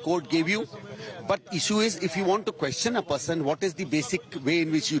what relief court gave you, but issue is, if you want to question a person, what is the basic way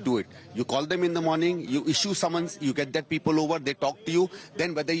in which you do it? You call them in the morning, you issue summons, you get that people over, they talk to you,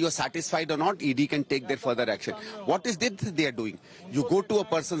 then whether you are satisfied or not, ED can take their further action. What is it they are doing? You go to a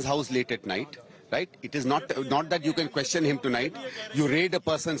person's house late at night, right? It is not that you can question him tonight. You raid a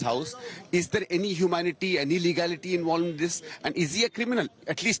person's house. Is there any humanity, any legality involved in this? And is he a criminal?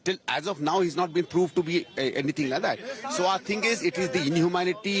 At least till as of now, he's not been proved to be anything like that. So our thing is, it is the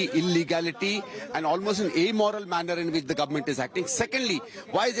inhumanity, illegality, and almost an amoral manner in which the government is acting. Secondly,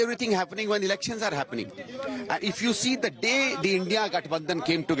 why is everything happening when elections are happening? And if you see the day the India Gathbandhan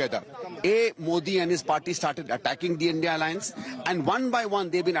came together, Modi and his party started attacking the India Alliance, and one by one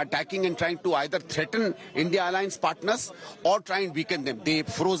they've been attacking and trying to either threaten India alliance partners or try and weaken them. They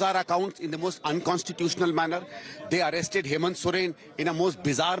froze our accounts in the most unconstitutional manner. They arrested Hemant Soren in a most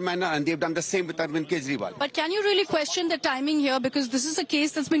bizarre manner, and they've done the same with Arvind Kejriwal. But can you really question the timing here? Because this is a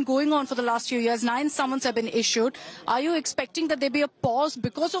case that's been going on for the last few years. 9 summons have been issued. Are you expecting that there be a pause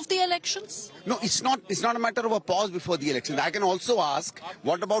because of the elections? No, it's not a matter of a pause before the elections. I can also ask,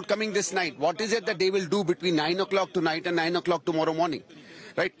 what about coming this night? What is it that they will do between 9 o'clock tonight and 9 o'clock tomorrow morning?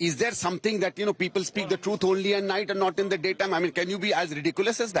 Right? Is there something that, people speak the truth only at night and not in the daytime? I mean, can you be as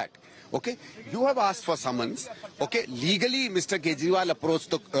ridiculous as that? Okay? You have asked for summons. Okay? Legally, Mr. Kejriwal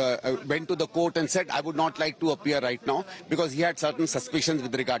went to the court and said, I would not like to appear right now because he had certain suspicions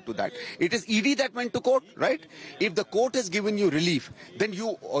with regard to that. It is ED that went to court, right? If the court has given you relief, then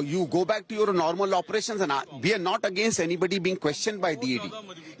you go back to your normal operations, and we are not against anybody being questioned by the ED.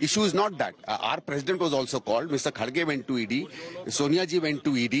 Issue is not that. Our president was also called. Mr. Kharge went to ED. Sonia ji went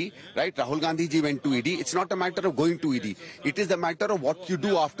to ED, right? Rahul Gandhi ji went to ED. It's not a matter of going to ED. It is the matter of what you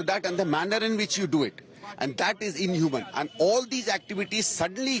do after that and the manner in which you do it. And that is inhuman. And all these activities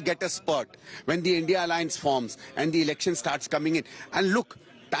suddenly get a spurt when the India alliance forms and the election starts coming in. And look,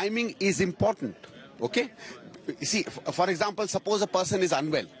 timing is important. Okay? You see, for example, suppose a person is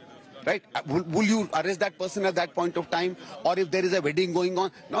unwell. Right? Will you arrest that person at that point of time? Or if there is a wedding going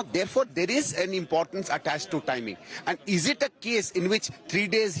on? No, therefore, there is an importance attached to timing. And is it a case in which 3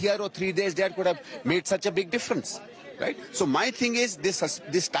 days here or 3 days there could have made such a big difference? Right? So my thing is,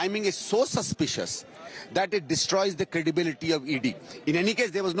 this timing is so suspicious that it destroys the credibility of ED. In any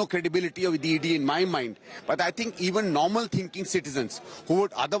case, there was no credibility of the ED in my mind. But I think even normal thinking citizens who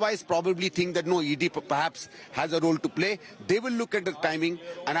would otherwise probably think that no, ED perhaps has a role to play, they will look at the timing,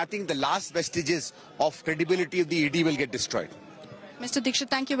 and I think the last vestiges of credibility of the ED will get destroyed. Mr. Dixit,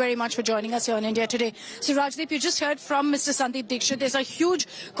 thank you very much for joining us here on India Today. So, Rajdeep, you just heard from Mr. Sandeep Dixit. There's a huge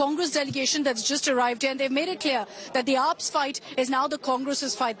Congress delegation that's just arrived here, and they've made it clear that the AAP's fight is now the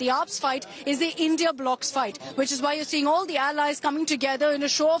Congress's fight. The AAP's fight is the India bloc's fight, which is why you're seeing all the allies coming together in a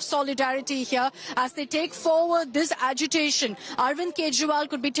show of solidarity here as they take forward this agitation. Arvind Kejriwal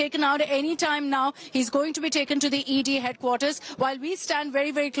could be taken out at any time now. He's going to be taken to the ED headquarters while we stand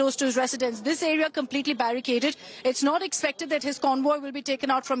very, very close to his residence. This area completely barricaded. It's not expected that his convoy will be taken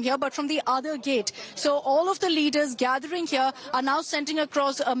out from here, but from the other gate. So all of the leaders gathering here are now sending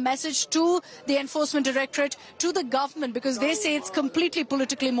across a message to the Enforcement Directorate, to the government, because they say it's completely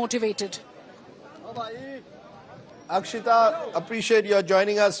politically motivated. Akshita, appreciate your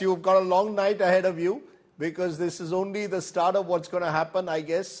joining us. You've got a long night ahead of you because this is only the start of what's going to happen, I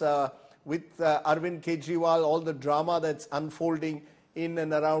guess, with Arvind Kejriwal, all the drama that's unfolding in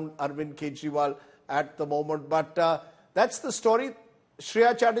and around Arvind Kejriwal at the moment. But that's the story.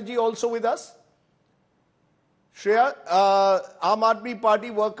 Shreya Chatterjee also with us. Shreya, Aam Aadmi Party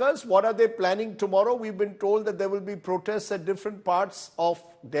workers, what are they planning tomorrow? We've been told that there will be protests at different parts of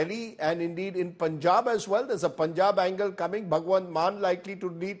Delhi and indeed in Punjab as well. There's a Punjab angle coming. Bhagwant Mann likely to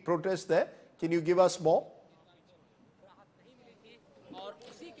lead protests there. Can you give us more?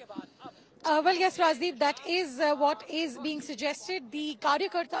 Well, yes, Rajdeep, that is what is being suggested. The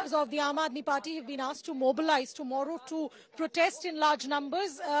Karyakartas of the Aam Aadmi Party have been asked to mobilize tomorrow to protest in large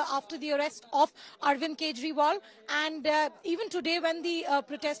numbers after the arrest of Arvind Kejriwal. And even today, when the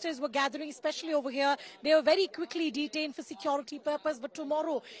protesters were gathering, especially over here, they were very quickly detained for security purpose. But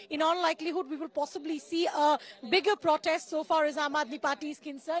tomorrow, in all likelihood, we will possibly see a bigger protest so far as Aam Aadmi Party is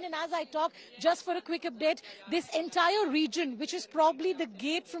concerned. And as I talk, just for a quick update, this entire region, which is probably the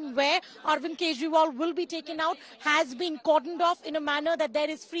gate from where Arvind Kejriwal will be taken out, has been cordoned off in a manner that there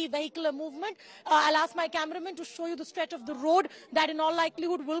is free vehicular movement. I'll ask my cameraman to show you the stretch of the road that in all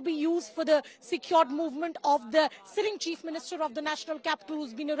likelihood will be used for the secured movement of the sitting Chief Minister of the National Capital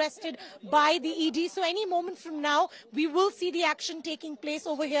who's been arrested by the ED. So any moment from now, we will see the action taking place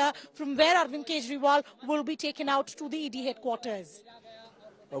over here from where Arvind Kejriwal will be taken out to the ED headquarters.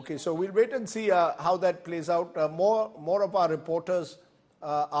 Okay, so we'll wait and see how that plays out. More of our reporters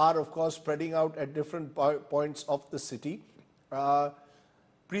are, of course, spreading out at different points of the city.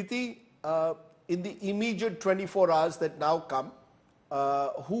 Preeti, in the immediate 24 hours that now come,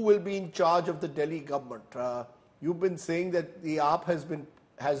 who will be in charge of the Delhi government? You've been saying that the AAP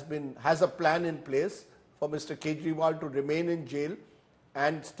has a plan in place for Mr. Kejriwal to remain in jail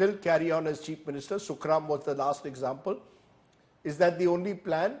and still carry on as Chief Minister. Sukram was the last example. Is that the only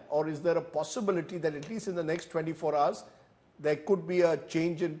plan, or is there a possibility that at least in the next 24 hours, there could be a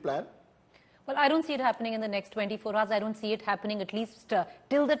change in plan? Well, I don't see it happening in the next 24 hours. I don't see it happening at least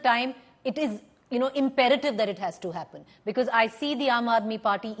till the time it is imperative that it has to happen, because I see the Aam Aadmi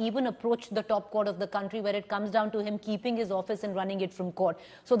Party even approach the top court of the country where it comes down to him keeping his office and running it from court.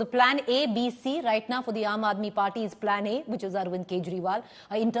 So the plan A, B, C right now for the Aam Aadmi Party is plan A, which is Arvind Kejriwal.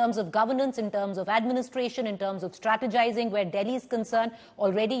 In terms of governance, in terms of administration, in terms of strategizing, where Delhi is concerned,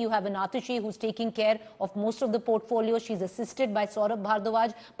 already you have an Atishi who's taking care of most of the portfolio. She's assisted by Saurabh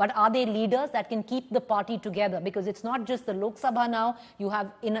Bhardwaj. But are they leaders that can keep the party together? Because it's not just the Lok Sabha now. You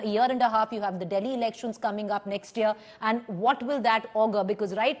have, in a year and a half, you have the Delhi elections coming up next year, and what will that augur?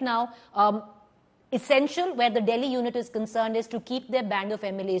 Because right now, essential where the Delhi unit is concerned is to keep their band of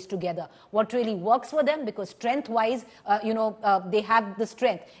MLAs together. What really works for them, because strength-wise, they have the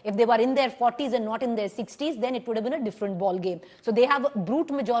strength. If they were in their 40s and not in their 60s, then it would have been a different ball game. So they have a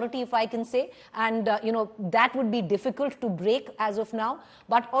brute majority, if I can say, and that would be difficult to break as of now.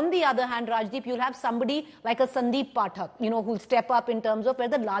 But on the other hand, Rajdeep, you'll have somebody like a Sandeep Pathak, who'll step up in terms of where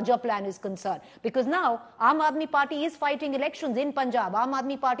the larger plan is concerned. Because now, Aam Aadmi Party is fighting elections in Punjab. Aam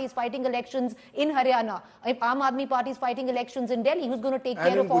Aadmi Party is fighting elections in Haryana. If Aam Aadmi Party is fighting elections in Delhi, who's going to take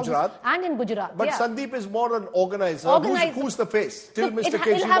care of all this? And in Gujarat. But Sandeep is more an organizer. Who's the face? Still Mr.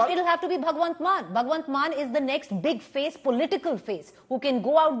 Kejriwal? It'll have to be Bhagwant Mann. Bhagwant Mann is the next big face, political face, who can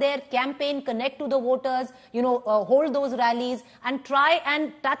go out there, campaign, connect to the voters, hold those rallies and try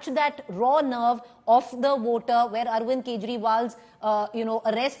and touch that raw nerve of the voter where Arvind Kejriwal's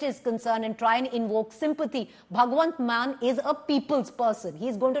arrest is concerned and try and invoke sympathy. Bhagwant Mann is a people's person.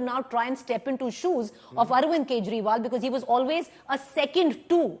 He's going to now try and step into shoes of Arvind Kejriwal, because he was always a second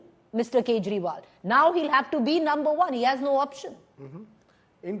to Mr. Kejriwal. Now he'll have to be number one. He has no option.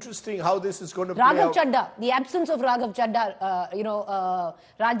 Interesting how this is going to play Raghav out. Chadha, the absence of Raghav Chadha,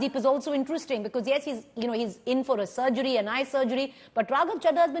 Rajdeep, is also interesting, because yes, he's in for a surgery, an eye surgery, but Raghav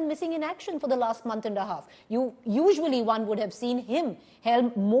Chadha has been missing in action for the last month and a half. Usually one would have seen him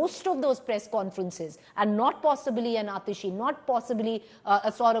helm most of those press conferences, and not possibly an Atishi, not possibly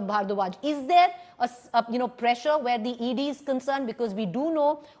a Saurabh Bhardwaj. Is there a pressure where the ED is concerned? Because we do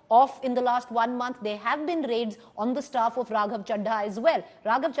know in the last 1 month, there have been raids on the staff of Raghav Chadha as well.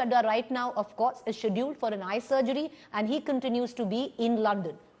 Raghav Chadha right now, of course, is scheduled for an eye surgery, and he continues to be in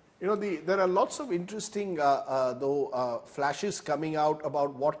London. There are lots of interesting flashes coming out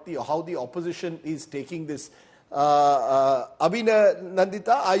about how the opposition is taking this. Nandita,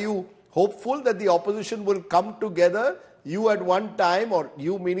 are you hopeful that the opposition will come together? You at one time, or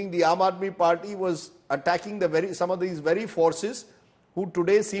you meaning the Aam Aadmi Party, was attacking some of these very forces who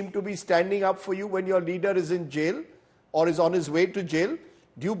today seem to be standing up for you when your leader is in jail or is on his way to jail.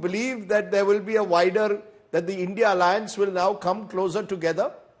 Do you believe that there will be that the India alliance will now come closer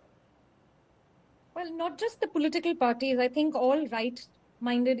together? Well, not just the political parties. I think all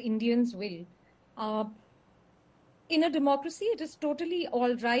right-minded Indians will. In a democracy, it is totally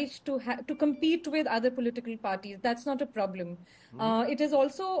all right to compete with other political parties. That's not a problem. It is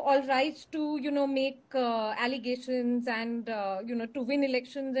also all right to make allegations and to win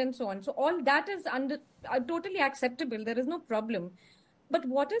elections and so on. So all that is totally acceptable. There is no problem. But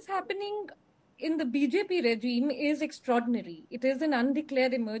what is happening in the BJP regime is extraordinary. It is an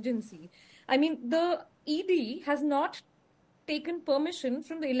undeclared emergency. I mean, the ED has not taken permission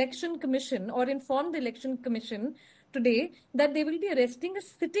from the Election Commission or informed the Election Commission today that they will be arresting a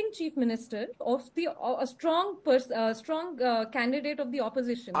sitting chief minister of a strong candidate of the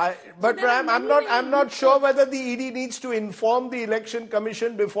opposition. But I'm not sure whether the ED needs to inform the Election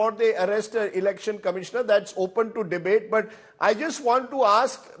Commission before they arrest an election commissioner. That's open to debate. But I just want to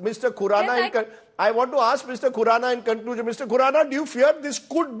ask Mr. Khurana. In conclusion, Mr. Khurana, do you fear this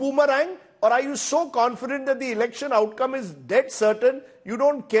could boomerang, or are you so confident that the election outcome is dead certain? You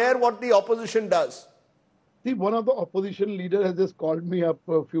don't care what the opposition does. See, one of the opposition leaders has just called me up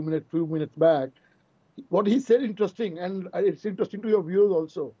a few minutes back. What he said interesting, and it's interesting to your viewers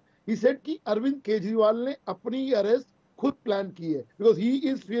also. He said कि Arvind Kejriwal ने अपनी arrest खुद plan की है, because he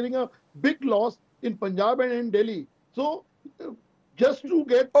is fearing a big loss in Punjab and in Delhi. So just to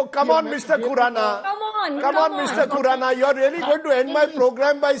get... Oh, come on, Mr. Khurana. Come on, Mr. Khurana. You're really going to end my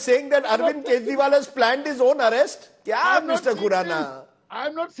program by saying that Arvind Kejriwal has planned his own arrest? Kya, Mr. Khurana?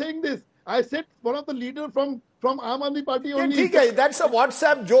 I'm not saying this. I said one of the leaders from Aam Aadmi Party only. That's a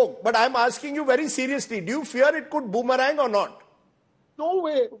WhatsApp joke, but I'm asking you very seriously. Do you fear it could boomerang or not? No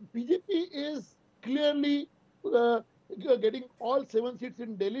way. BJP is clearly getting all 7 seats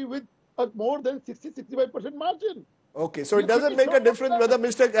in Delhi with a more than 60-65% margin. Okay, so it doesn't make a difference whether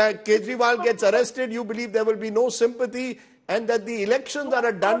Mr. Kejriwal gets arrested. You believe there will be no sympathy and that the elections are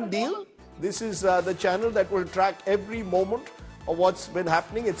a done deal. This is the channel that will track every moment of what's been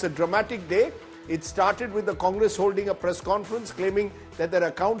happening. It's a dramatic day. It started with the Congress holding a press conference claiming that their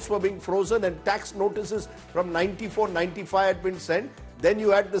accounts were being frozen and tax notices from 94-95 had been sent. Then you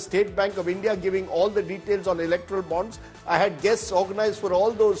had the State Bank of India giving all the details on electoral bonds. I had guests organized for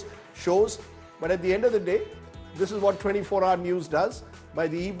all those shows. But at the end of the day, this is what 24-hour news does. By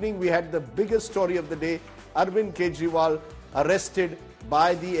the evening, we had the biggest story of the day, Arvind Kejriwal arrested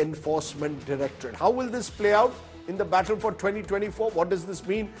by the Enforcement Directorate. How will this play out in the battle for 2024? What does this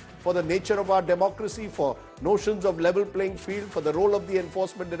mean for the nature of our democracy, for notions of level playing field, for the role of the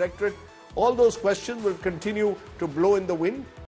Enforcement Directorate? All those questions will continue to blow in the wind.